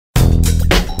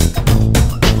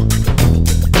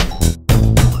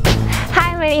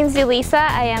is Yulissa.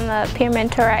 I am a peer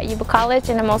mentor at Yuba College,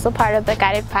 and I'm also part of the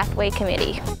Guided Pathway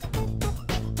Committee.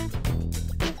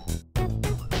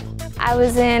 I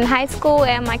was in high school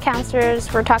and my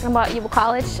counselors were talking about Yuba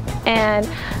College, and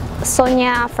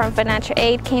Sonia from Financial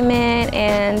Aid came in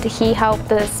and he helped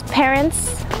the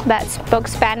parents that spoke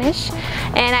Spanish,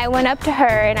 and I went up to her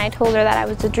and I told her that I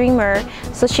was a dreamer,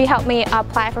 so she helped me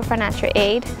apply for Financial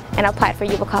Aid and applied for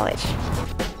Yuba College.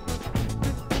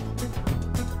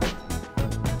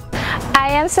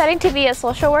 I am studying to be a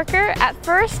social worker. At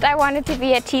first I wanted to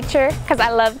be a teacher because I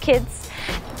love kids,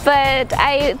 but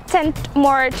I tend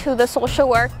more to the social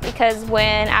work because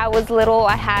when I was little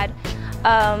I had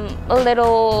a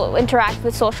little interact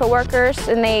with social workers,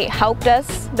 and they helped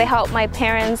us. They helped my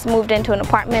parents moved into an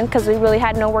apartment because we really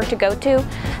had nowhere to go to.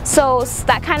 So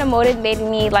that kind of motivated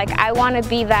me, like I want to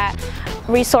be that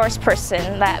resource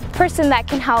person that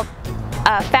can help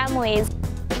families.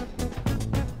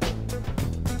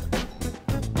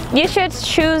 You should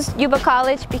choose Yuba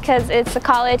College because it's a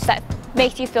college that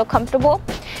makes you feel comfortable.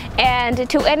 And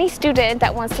to any student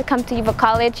that wants to come to Yuba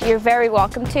College, you're very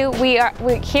welcome to. We're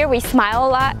here, we smile a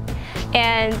lot,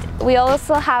 and we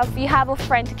also have, you have a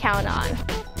friend to count on.